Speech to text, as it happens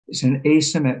It's an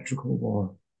asymmetrical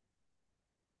war.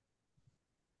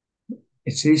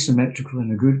 It's asymmetrical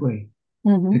in a good way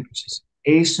Mm-hmm. because it's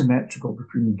asymmetrical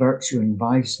between virtue and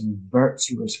vice, and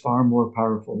virtue is far more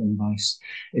powerful than vice.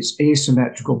 It's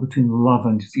asymmetrical between love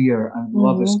and fear, and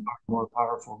love is Mm-hmm. far more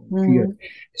powerful than fear. Mm-hmm.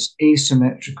 It's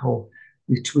asymmetrical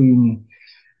between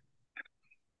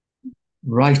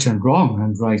right and wrong,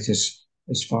 and right is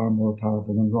far more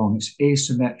powerful than wrong. It's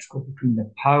asymmetrical between the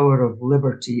power of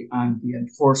liberty and the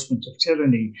enforcement of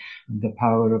tyranny, and the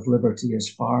power of liberty is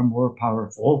far more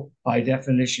powerful, by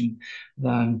definition,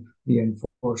 than the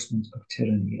enforcement of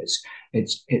tyranny is.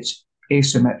 It's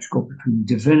asymmetrical between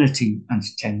divinity and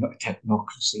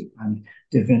technocracy, and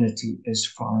divinity is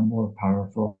far more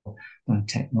powerful than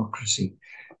technocracy.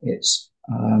 It's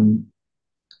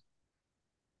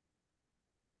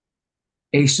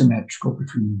asymmetrical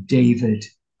between David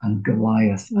and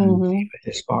Goliath, and Mm-hmm. David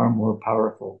is far more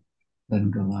powerful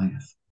than Goliath.